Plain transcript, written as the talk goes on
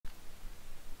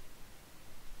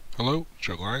Hello,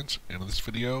 Joe Lines, and in this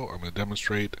video I'm going to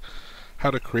demonstrate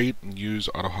how to create and use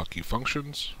AutoHotkey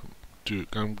functions.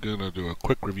 I'm going to do a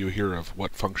quick review here of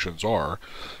what functions are.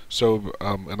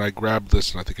 And I grabbed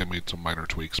this, and I think I made some minor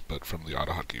tweaks, but from the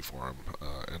AutoHotkey forum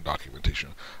and documentation.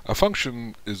 A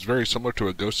function is very similar to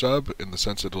a Go sub in the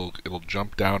sense it'll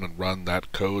jump down and run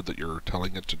that code that you're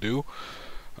telling it to do.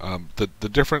 One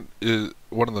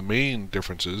of the main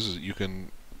differences is that you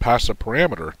can pass a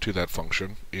parameter to that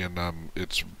function, and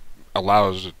it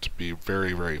allows it to be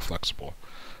very, very flexible.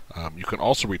 You can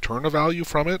also return a value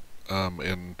from it,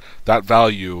 and that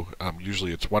value,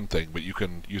 usually it's one thing, but you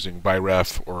can, using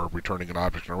byref or returning an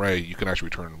object in an array, you can actually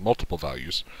return multiple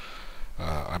values.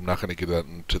 I'm not going to get that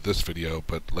into this video,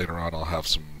 but later on I'll have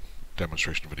some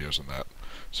demonstration videos on that.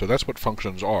 So that's what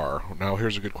functions are. Now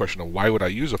here's a good question of why would I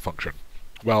use a function?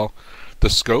 Well, the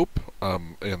scope,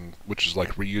 which is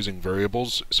like reusing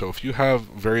variables. So if you have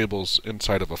variables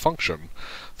inside of a function,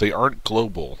 they aren't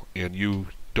global, and you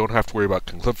don't have to worry about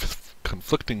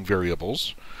conflicting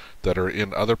variables that are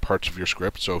in other parts of your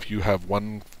script. So if you have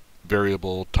one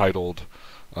variable titled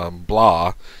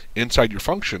blah inside your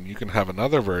function, you can have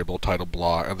another variable titled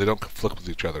blah, and they don't conflict with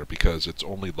each other because it's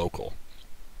only local.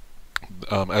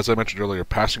 As I mentioned earlier,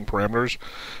 passing parameters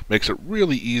makes it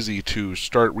really easy to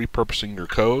start repurposing your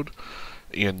code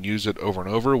and use it over and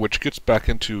over, which gets back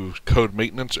into code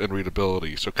maintenance and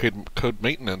readability. So code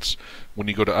maintenance, when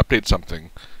you go to update something,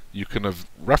 you can have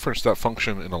referenced that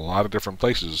function in a lot of different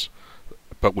places,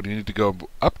 but when you need to go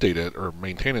update it or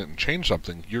maintain it and change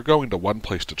something, you're going to one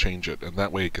place to change it, and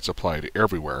that way it gets applied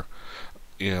everywhere.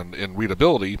 And in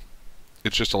readability,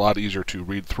 it's just a lot easier to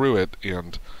read through it,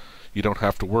 and you don't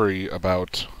have to worry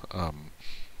about,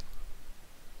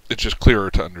 it's just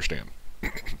clearer to understand.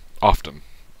 Often.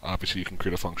 Obviously you can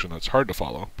create a function that's hard to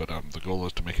follow, but the goal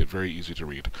is to make it very easy to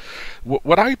read.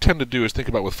 What I tend to do is think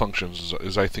about with functions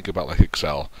is I think about like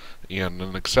Excel. And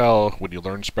in Excel, when you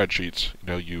learn spreadsheets,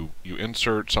 you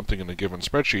insert something in a given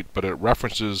spreadsheet, but it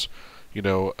references,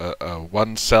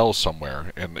 one cell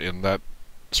somewhere, and in that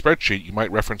spreadsheet, you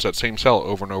might reference that same cell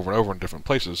over and over and over in different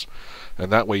places,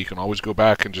 and that way you can always go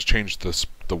back and just change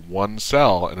the one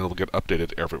cell, and it'll get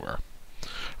updated everywhere.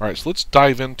 Alright, so let's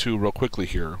dive into real quickly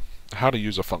here how to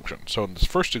use a function. So in this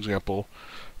first example,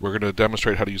 we're going to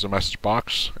demonstrate how to use a message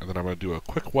box, and then I'm going to do a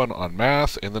quick one on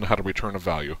math, and then how to return a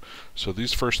value. So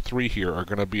these first three here are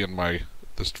going to be in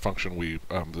this function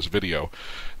this video.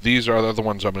 These are the other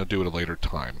ones I'm going to do at a later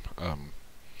time.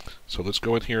 So let's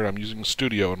go in here, and I'm using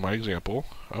Studio in my example.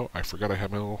 Oh, I forgot I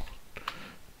have my little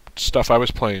stuff I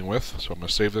was playing with, so I'm going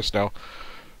to save this now.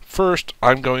 First,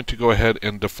 I'm going to go ahead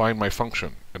and define my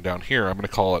function, and down here I'm going to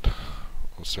call it,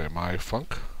 let's say,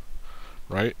 myfunc,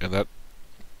 right? And that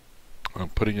I'm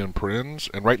putting in parens,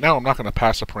 and right now I'm not going to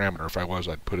pass a parameter. If I was,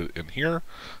 I'd put it in here,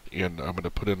 and I'm going to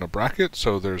put in a bracket,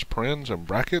 so there's parens and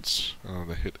brackets. I'm going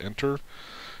to hit enter,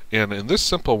 and in this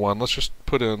simple one, let's just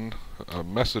put in a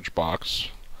message box.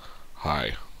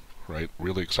 Hi, right?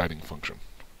 Really exciting function.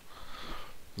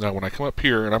 Now when I come up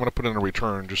here, and I'm going to put in a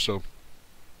return just so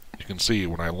you can see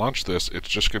when I launch this, it's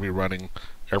just going to be running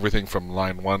everything from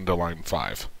line 1 to line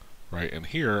 5, right? And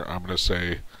here I'm going to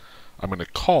say, I'm going to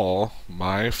call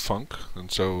myfunc,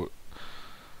 and so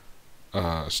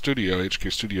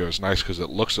HK Studio is nice because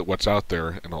it looks at what's out there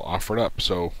and it'll offer it up.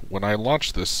 So when I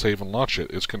launch this, save and launch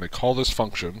it, it's going to call this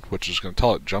function, which is going to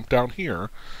tell it jump down here,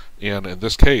 and in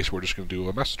this case we're just going to do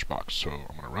a message box. So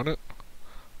I'm going to run it.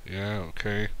 Yeah,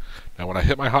 okay. Now when I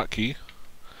hit my hotkey,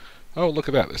 oh, look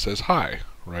at that, it says hi,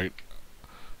 right?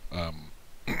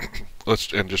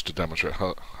 Just to demonstrate,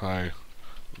 hi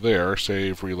there,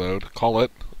 save, reload, call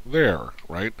it there,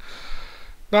 right?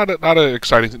 Not an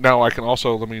exciting thing. Now I can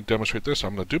also, let me demonstrate this.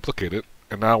 I'm going to duplicate it,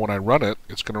 and now when I run it,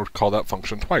 it's going to call that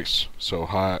function twice. So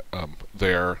hi,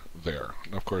 there.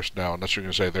 And of course now, unless you're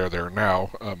going to say there,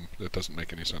 now, it doesn't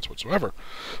make any sense whatsoever.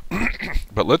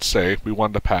 But let's say we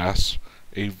wanted to pass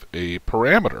a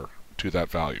parameter to that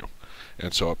value.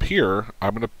 And so up here,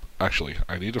 I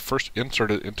need to first insert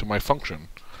it into my function,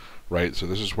 right? So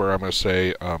this is where I'm going to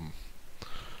say,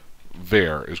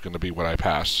 var is going to be what I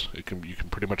pass. You can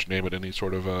pretty much name it any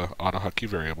sort of AutoHotkey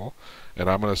variable, and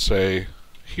I'm going to say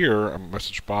here a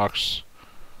message box.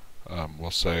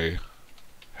 We'll say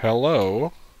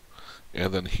hello,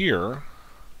 and then here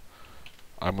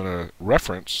I'm going to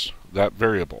reference that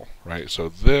variable, right? So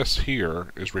this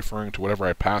here is referring to whatever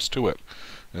I pass to it,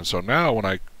 and so now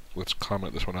when let's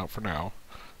comment this one out for now.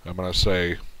 I'm going to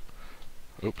say,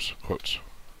 oops, quotes,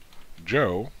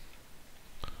 Joe.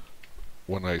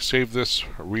 When I save this,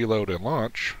 reload, and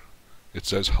launch, it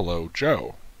says hello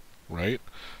Joe, right?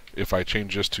 If I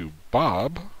change this to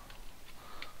Bob,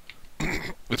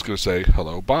 it's going to say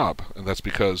hello Bob, and that's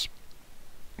because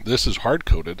this is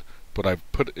hard-coded, but I've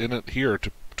put in it here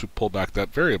to pull back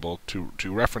that variable to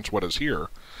reference what is here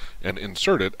and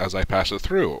insert it as I pass it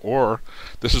through. Or,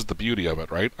 this is the beauty of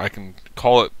it, right? I can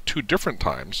call it 2 different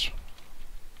times.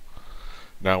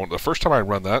 Now, the first time I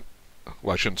run that,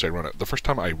 well, I shouldn't say run it. The first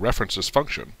time I reference this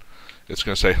function, it's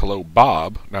going to say hello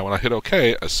Bob. Now, when I hit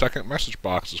OK, a second message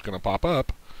box is going to pop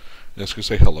up, and it's going to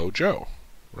say hello Joe,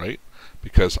 right?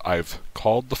 Because I've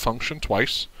called the function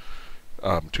twice,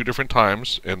 2 different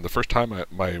times, and the first time I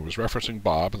was referencing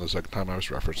Bob, and the second time I was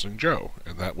referencing Joe.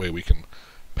 And that way we can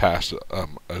pass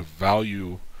a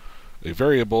value, a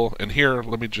variable. And here,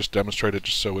 let me just demonstrate it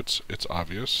just so it's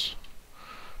obvious.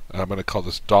 I'm going to call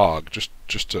this dog,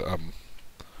 just to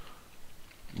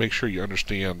make sure you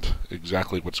understand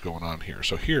exactly what's going on here.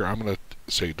 So here, I'm going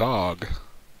to say dog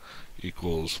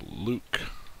equals Luke.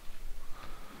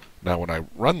 Now, when I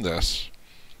run this,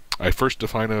 I first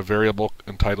define a variable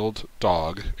entitled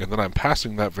dog, and then I'm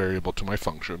passing that variable to my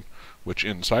function, which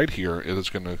inside here it is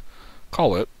going to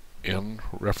call it in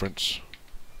reference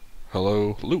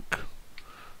hello Luke.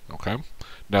 Okay.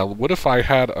 Now, what if I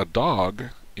had a dog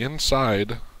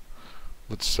inside,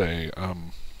 let's say,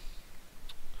 I'm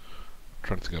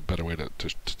trying to think of a better way to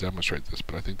demonstrate this,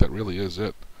 but I think that really is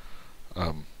it.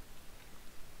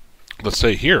 Let's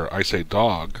say here, I say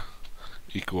dog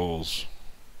equals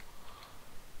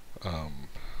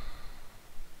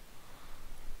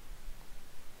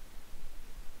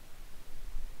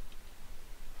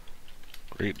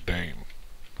Great Dane.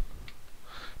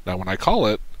 Now when I call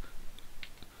it,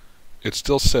 it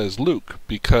still says Luke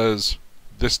because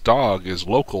this dog is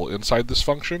local inside this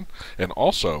function, and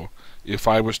also if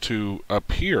I was to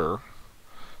appear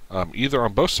either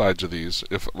on both sides of these,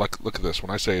 if look at this,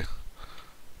 when I say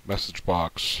message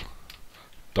box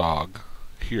dog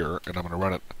here, and I'm going to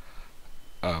run it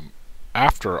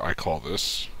after I call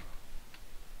this.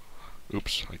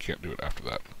 Oops, I can't do it after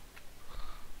that.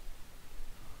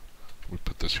 We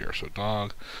put this here, so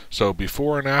dog. So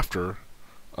before and after,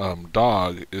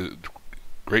 dog,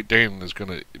 Great Dane is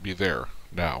going to be there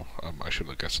now. I should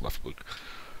have guessed left Luke,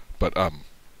 but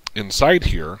inside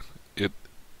here,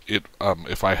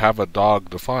 if I have a dog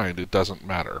defined, it doesn't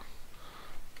matter.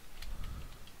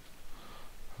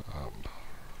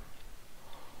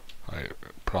 I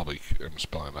probably am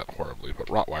spelling that horribly, but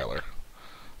Rottweiler.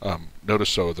 Notice,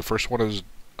 so the first one is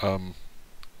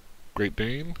Great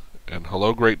Dane, and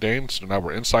hello Great Dane, so now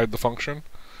we're inside the function,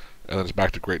 and then it's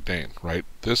back to Great Dane, right?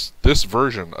 This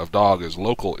version of dog is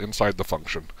local inside the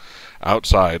function.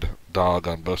 Outside, dog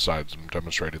on both sides. I'm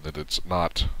demonstrating that it's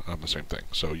not the same thing,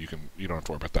 so you don't have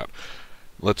to worry about that.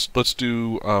 Let's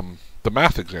do the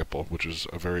math example, which is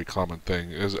a very common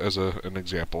thing, as an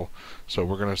example. So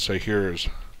we're going to say here is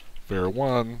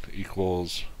var1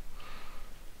 equals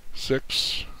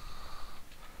 6,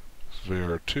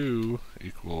 var2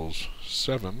 equals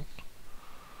 7,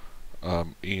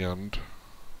 and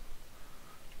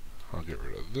I'll get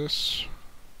rid of this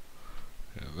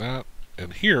and that.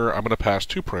 And here I'm going to pass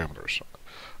 2 parameters,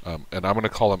 and I'm going to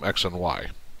call them x and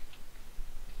y.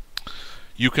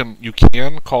 You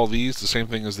can call these the same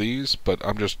thing as these, but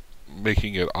I'm just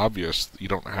making it obvious that you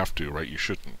don't have to, right? You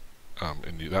shouldn't,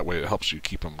 and that way it helps you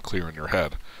keep them clear in your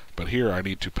head. But here I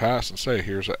need to pass and say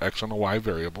here's an x and a y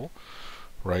variable,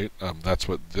 right? That's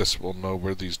what this will know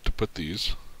where to put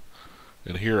these.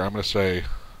 And here I'm going to say,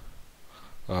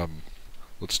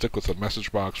 let's stick with the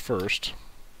message box first.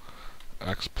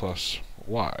 X plus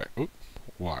y. Oop,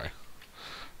 y.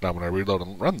 Now when I reload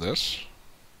and run this,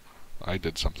 I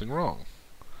did something wrong.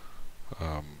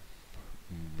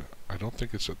 I don't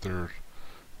think it's that they're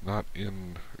not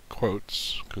in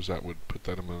quotes, because that would put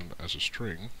that in as a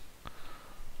string.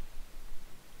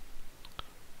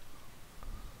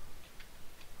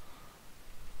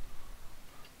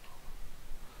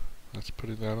 That's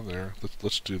putting that in there.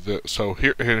 Let's do this. So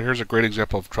here's a great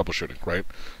example of troubleshooting, right?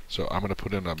 So I'm going to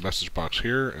put in a message box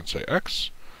here and say x,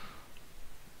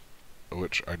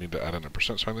 which I need to add in a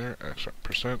percent sign there. X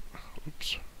percent.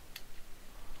 Oops.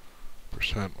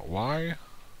 Percent y.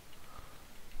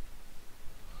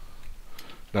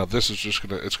 Now this is just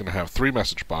it's gonna have 3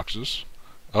 message boxes.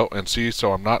 Oh, and see,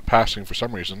 so I'm not passing for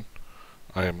some reason.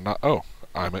 I am not. Oh,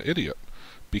 I'm an idiot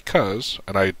because,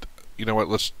 and you know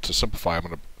what? To simplify, I'm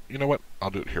gonna. You know what? I'll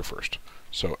do it here first.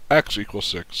 So x equals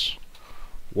 6,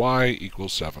 y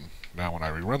equals 7. Now when I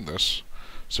rerun this,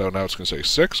 so now it's going to say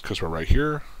 6 because we're right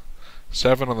here,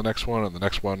 7 on the next one, and the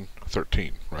next one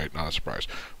 13, right? Not a surprise.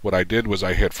 What I did was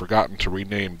I had forgotten to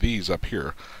rename these up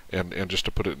here, and just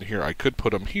to put it in here, I could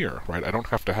put them here, right? I don't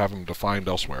have to have them defined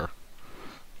elsewhere.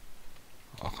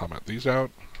 I'll comment these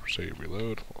out, say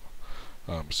reload,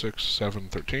 6, 7,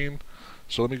 13.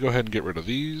 So let me go ahead and get rid of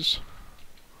these.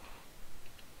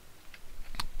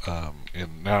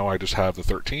 And now I just have the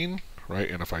 13, right?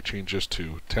 And if I change this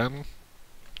to 10,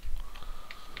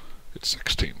 it's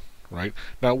 16, right?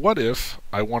 Now what if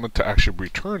I wanted to actually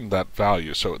return that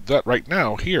value? So that right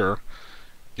now here,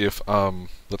 if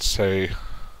let's say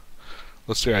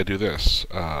I do this,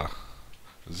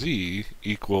 z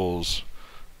equals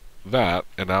that,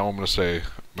 and now I'm going to say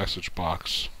message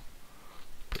box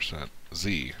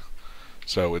 %z.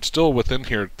 So it's still within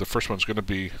here. The first one's going to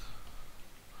be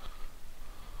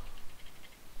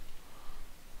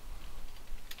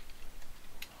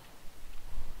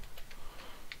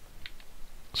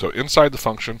so inside the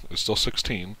function is still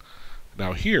 16.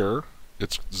 Now here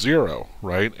it's 0,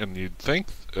 right? And you'd think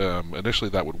initially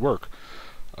that would work.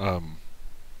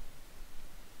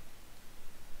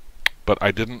 But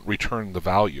I didn't return the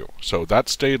value. So that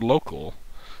stayed local,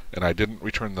 and I didn't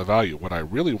return the value. What I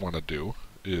really want to do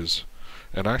is,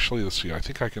 and actually, let's see, I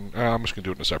think I can, I'm just going to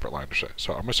do it in a separate line to say.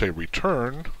 So I'm going to say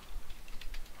return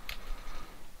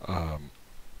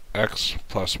x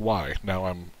plus y. Now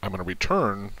I'm going to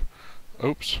return,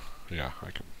 oops, yeah,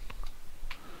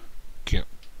 can't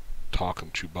talk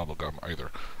and chew bubblegum either.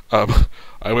 I'm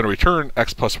going to return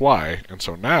x plus y, and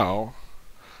so now,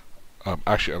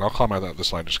 actually, and I'll comment out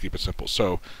this line just to keep it simple.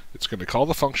 So it's going to call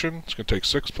the function. It's going to take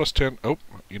 6 plus 10. Oh,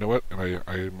 you know what? And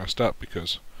I messed up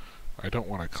because I don't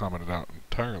want to comment it out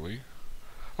entirely.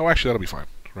 Oh, actually, that'll be fine,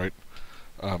 right?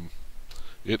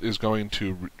 It is going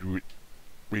to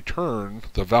return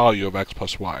the value of x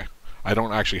plus y. I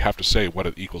don't actually have to say what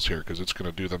it equals here because it's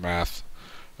going to do the math,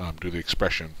 do the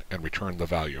expression, and return the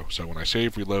value. So when I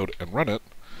save, reload, and run it,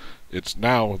 it's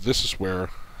now, this is where,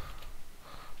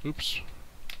 oops,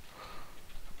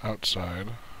 outside,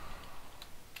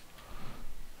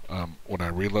 when I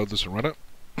reload this and run it,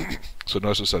 so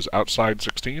notice it says outside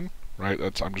 16,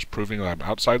 right? I'm just proving that I'm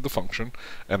outside the function,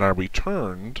 and I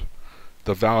returned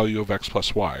the value of x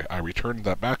plus y. I returned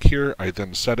that back here. I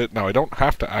then set it. Now I don't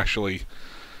have to actually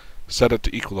set it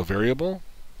to equal a variable,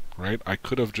 right? I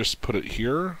could have just put it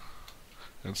here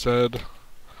and said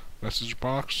message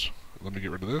box. Let me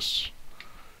get rid of this.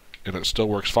 And it still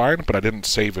works fine, but I didn't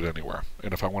save it anywhere.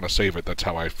 And if I want to save it, that's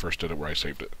how I first did it, where I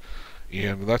saved it.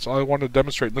 And that's all I wanted to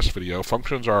demonstrate in this video.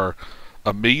 Functions are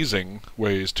amazing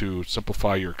ways to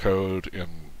simplify your code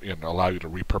and allow you to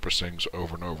repurpose things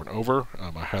over and over and over. I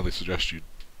highly suggest you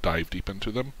dive deep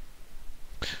into them.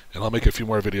 And I'll make a few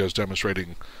more videos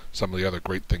demonstrating some of the other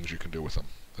great things you can do with them.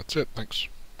 That's it. Thanks.